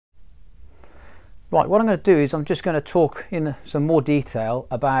Right, what I'm going to do is I'm just going to talk in some more detail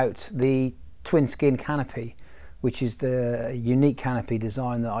about the twin skin canopy, which is the unique canopy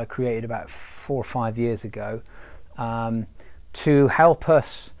design that I created about 4 or 5 years ago to help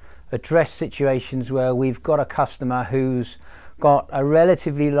us address situations where we've got a customer who's got a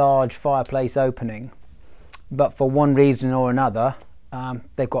relatively large fireplace opening, but for one reason or another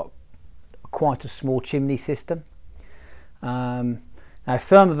they've got quite a small chimney system. Now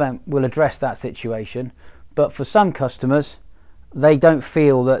Thermovent will address that situation, but for some customers they don't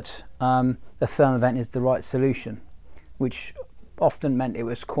feel that the Thermovent is the right solution, which often meant it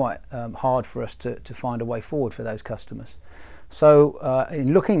was quite hard for us to find a way forward for those customers. So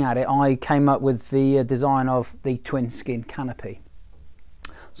in looking at it, I came up with the design of the twin skin canopy.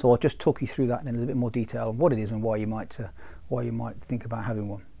 So I'll just talk you through that in a little bit more detail on what it is and why you might think about having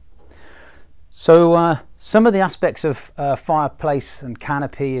one. So some of the aspects of fireplace and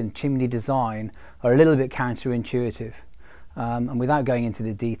canopy and chimney design are a little bit counterintuitive, and without going into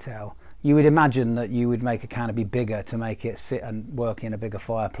the detail, you would imagine that you would make a canopy bigger to make it sit and work in a bigger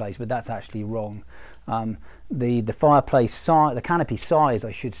fireplace, but that's actually wrong. The fireplace size, the canopy size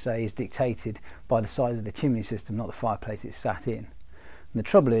I should say, is dictated by the size of the chimney system, not the fireplace it's sat in. And the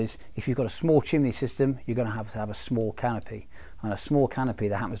trouble is, if you've got a small chimney system, you're going to have a small canopy, and a small canopy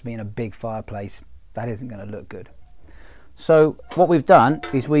that happens to be in a big fireplace, that isn't going to look good. So what we've done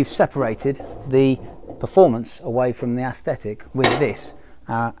is we've separated the performance away from the aesthetic with this,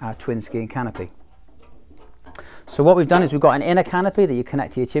 our twin skin canopy. So what we've done is we've got an inner canopy that you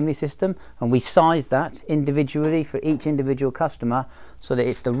connect to your chimney system, and we size that individually for each individual customer so that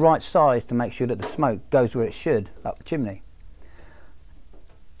it's the right size to make sure that the smoke goes where it should, up the chimney.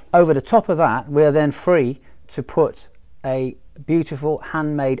 Over the top of that, we're then free to put a beautiful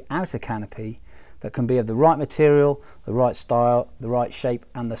handmade outer canopy that can be of the right material, the right style, the right shape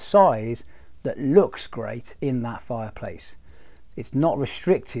and the size that looks great in that fireplace. It's not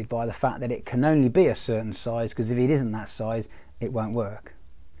restricted by the fact that it can only be a certain size, because if it isn't that size it won't work.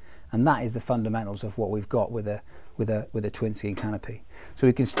 And that is the fundamentals of what we've got with a twin skin canopy. So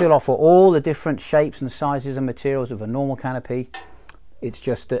we can still offer all the different shapes and sizes and materials of a normal canopy. It's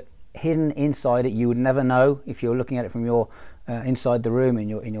just that hidden inside it, you would never know if you're looking at it from your inside the room in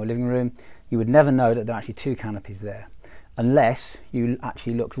your living room. You would never know that there are actually two canopies there, unless you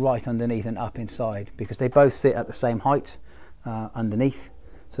actually looked right underneath and up inside, because they both sit at the same height underneath,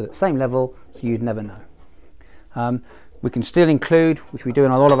 so at the same level, so you'd never know. We can still include, which we do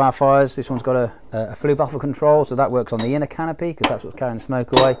in a lot of our fires, this one's got a flue buffer control, so that works on the inner canopy because that's what's carrying the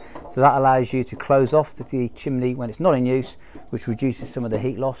smoke away. So that allows you to close off the chimney when it's not in use, which reduces some of the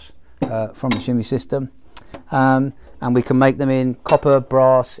heat loss from the chimney system. And we can make them in copper,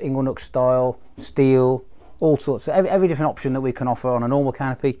 brass, inglenook style, steel, all sorts. So every different option that we can offer on a normal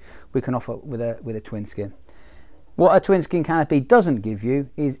canopy, we can offer with a twin skin. What a twin skin canopy doesn't give you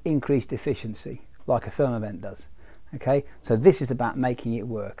is increased efficiency, like a Thermovent does. Okay, so this is about making it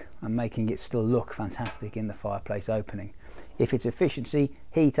work and making it still look fantastic in the fireplace opening. If it's efficiency,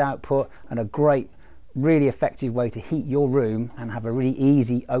 heat output and a great, really effective way to heat your room and have a really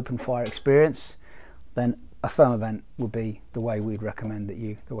easy open fire experience, then a Thermovent would be the way we'd recommend that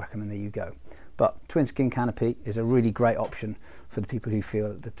you go. But twin skin canopy is a really great option for the people who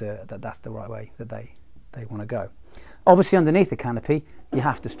feel that that's the right way that they want to go. Obviously underneath the canopy you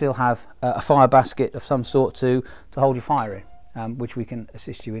have to still have a fire basket of some sort to hold your fire in, which we can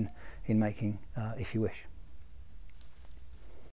assist you in making if you wish.